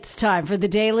It's time for the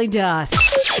Daily Dust.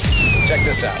 Check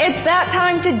this out. It's that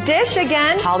time to dish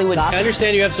again. Hollywood gossip. I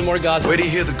understand you have some more gossip. Where do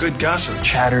you hear the good gossip?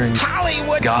 Chattering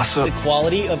Hollywood gossip. The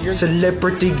quality of your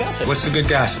Celebrity gossip. What's the good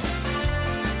gossip?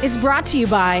 It's brought to you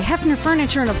by Hefner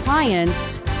Furniture and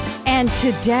Appliance. And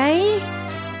today,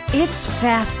 it's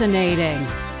fascinating.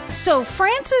 So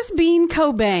Frances Bean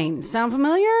Cobain, sound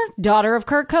familiar? Daughter of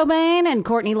Kurt Cobain and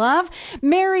Courtney Love,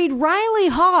 married Riley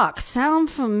Hawk, sound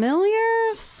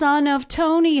familiar? Son of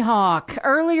Tony Hawk,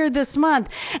 earlier this month.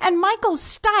 And Michael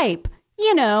Stipe,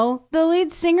 you know, the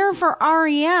lead singer for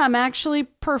REM, actually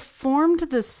performed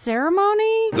the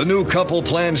ceremony. The new couple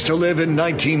plans to live in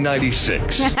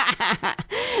 1996.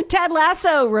 Ted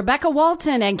Lasso, Rebecca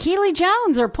Walton, and Keely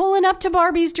Jones are pulling up to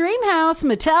Barbie's dream house.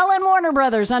 Mattel and Warner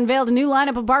Brothers unveiled a new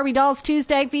lineup of Barbie dolls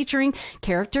Tuesday featuring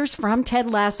characters from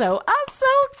Ted Lasso. I'm so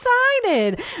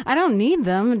excited. I don't need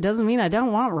them. It doesn't mean I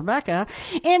don't want Rebecca.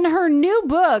 In her new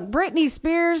book, Britney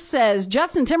Spears says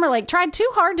Justin Timberlake tried too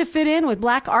hard to fit in with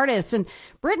black artists, and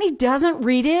Britney doesn't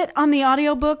read it on the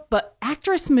audiobook, but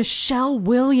actress Michelle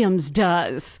Williams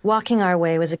does. Walking our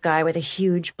way was a guy with a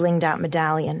huge blinged out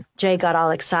medallion. Jay got all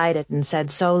excited and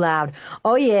said so loud,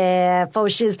 "Oh yeah,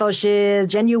 faux shiz,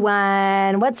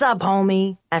 Genuine. What's up,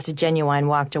 homie?" After Genuine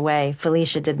walked away,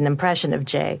 Felicia did an impression of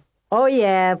Jay. "Oh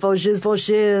yeah, faux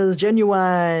shiz,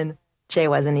 Genuine." Jay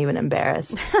wasn't even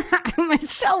embarrassed.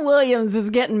 Michelle Williams is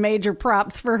getting major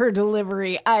props for her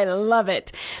delivery. I love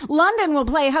it. London will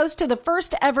play host to the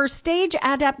first ever stage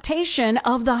adaptation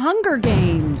of The Hunger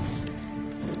Games.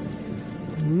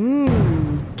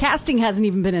 Casting hasn't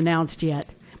even been announced yet,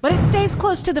 but it stays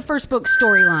close to the first book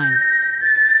storyline.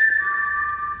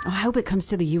 Oh, I hope it comes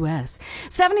to the U.S.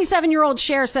 77-year-old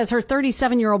Cher says her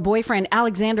 37-year-old boyfriend,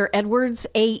 Alexander Edwards,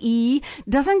 A.E.,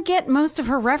 doesn't get most of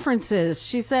her references.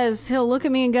 She says he'll look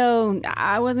at me and go,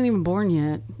 "I wasn't even born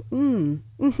yet."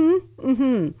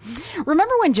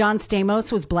 Remember when John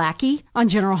Stamos was Blackie on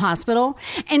General Hospital?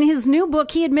 In his new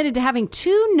book, he admitted to having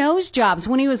 2 nose jobs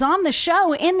when he was on the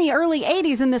show in the early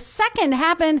 80s, and the second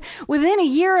happened within a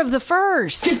year of the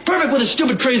first. It's perfect with a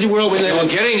stupid, crazy world we live in. Well,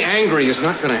 getting angry is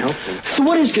not going to help you. So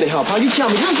what is going to help? How you tell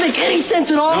me? It doesn't make any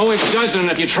sense at all. No, it doesn't.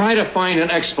 If you try to find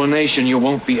an explanation, you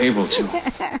won't be able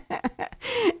to.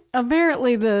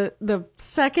 Apparently, the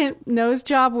second nose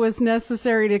job was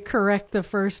necessary to correct the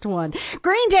first one.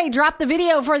 Green Day dropped the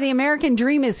video for The American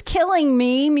Dream is Killing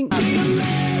Me.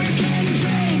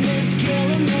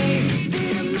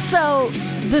 So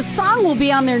the song will be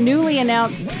on their newly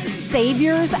announced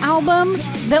Saviors album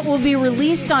that will be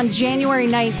released on January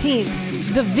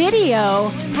 19th. The video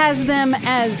has them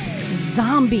as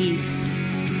zombies.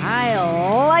 I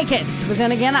like it. But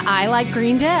then again, I like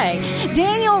Green Day.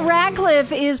 Daniel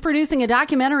Radcliffe is producing a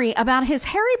documentary about his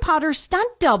Harry Potter stunt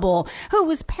double who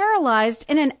was paralyzed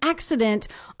in an accident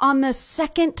on the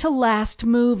second to last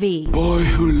movie. Boy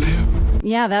Who Lived.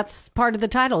 Yeah, that's part of the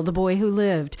title, The Boy Who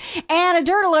Lived. And a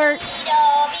dirt alert.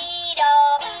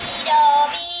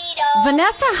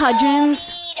 Vanessa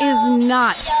Hudgens is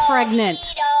not pregnant.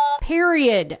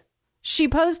 Period. She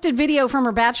posted video from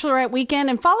her Bachelorette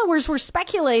weekend, and followers were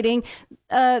speculating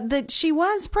that she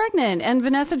was pregnant. And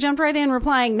Vanessa jumped right in,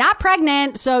 replying, "Not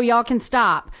pregnant, so y'all can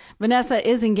stop." Vanessa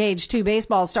is engaged to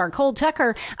baseball star Cole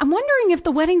Tucker. I'm wondering if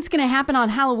the wedding's going to happen on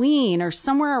Halloween or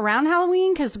somewhere around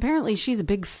Halloween, because apparently she's a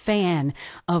big fan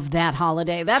of that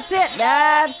holiday. That's it.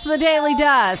 That's the Daily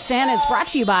Dust. And it's brought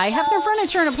to you by Hefner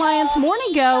Furniture and Appliance,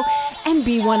 Morning Go, and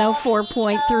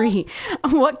B104.3.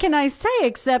 What can I say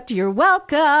except you're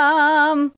welcome?